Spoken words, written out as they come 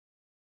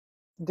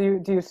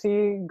Do you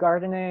see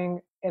gardening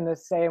in the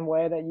same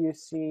way that you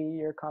see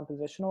your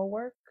compositional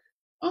work?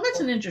 Oh, that's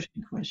an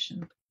interesting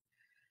question.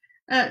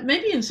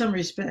 Maybe in some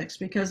respects,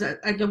 because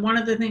one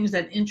of the things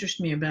that interests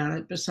me about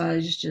it,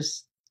 besides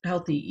just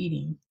healthy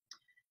eating,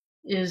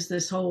 is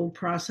this whole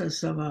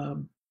process of a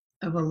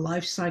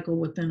life cycle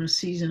within a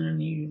season,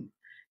 and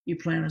you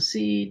plant a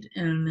seed,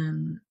 and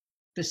then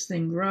this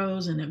thing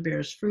grows and it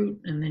bears fruit,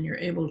 and then you're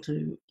able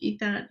to eat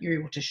that. You're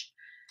able to.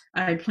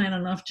 I plant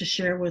enough to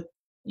share with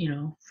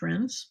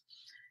friends,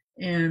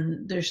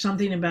 and there's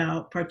something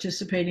about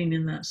participating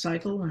in that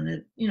cycle, and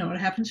it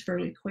happens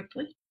fairly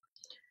quickly.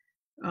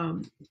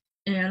 Um,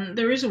 and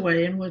there is a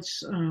way in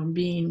which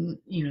being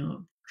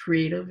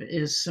creative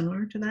is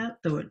similar to that,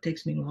 though it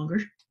takes me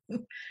longer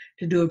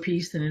to do a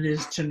piece than it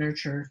is to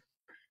nurture,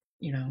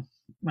 you know,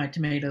 my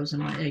tomatoes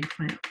and my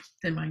eggplant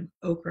than my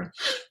okra.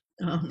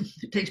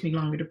 It takes me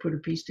longer to put a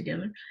piece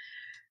together.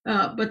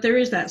 But there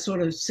is that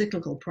sort of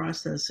cyclical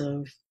process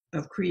of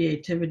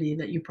creativity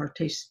that you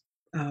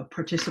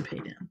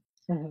participate in.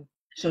 Mhm.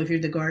 So if you're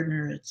the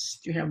gardener,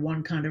 you have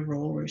one kind of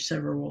role or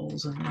several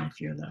roles, and then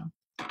if you're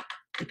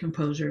the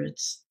composer,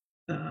 it's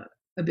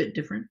a bit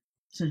different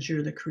since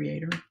you're the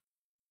creator.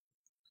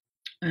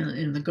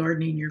 In the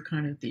gardening, you're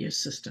kind of the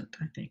assistant,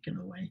 I think, in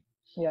a way.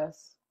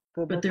 Yes,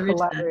 the But there is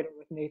that. collaborating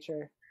with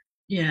nature.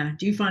 Yeah.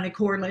 Do you find a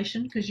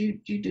correlation? Because you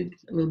do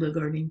a little bit of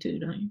gardening too,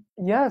 don't you?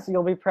 Yes,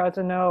 you'll be proud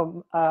to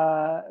know.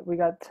 We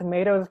got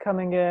tomatoes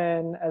coming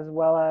in as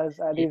well as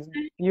Yeah. these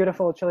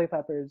beautiful chili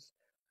peppers.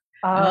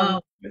 Oh,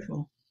 Um,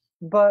 wonderful.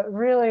 but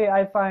really,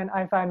 I find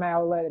my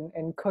outlet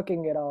in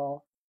cooking it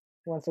all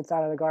once it's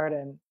out of the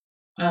garden.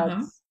 Uh huh.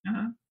 That's Uh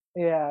huh.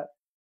 yeah.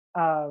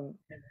 Um,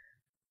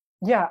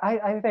 yeah,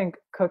 I think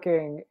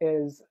cooking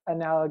is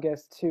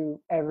analogous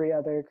to every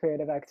other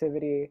creative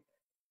activity.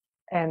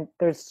 And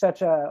there's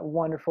such a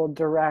wonderful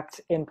direct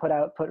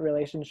input-output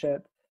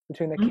relationship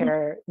between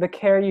Hmm. the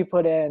care you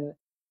put in,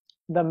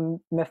 the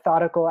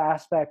methodical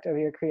aspect of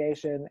your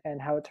creation,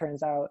 and how it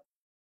turns out.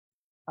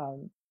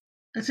 Um,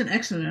 That's an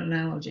excellent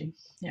analogy.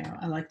 Yeah,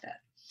 I like that.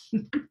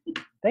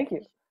 Thank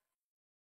you.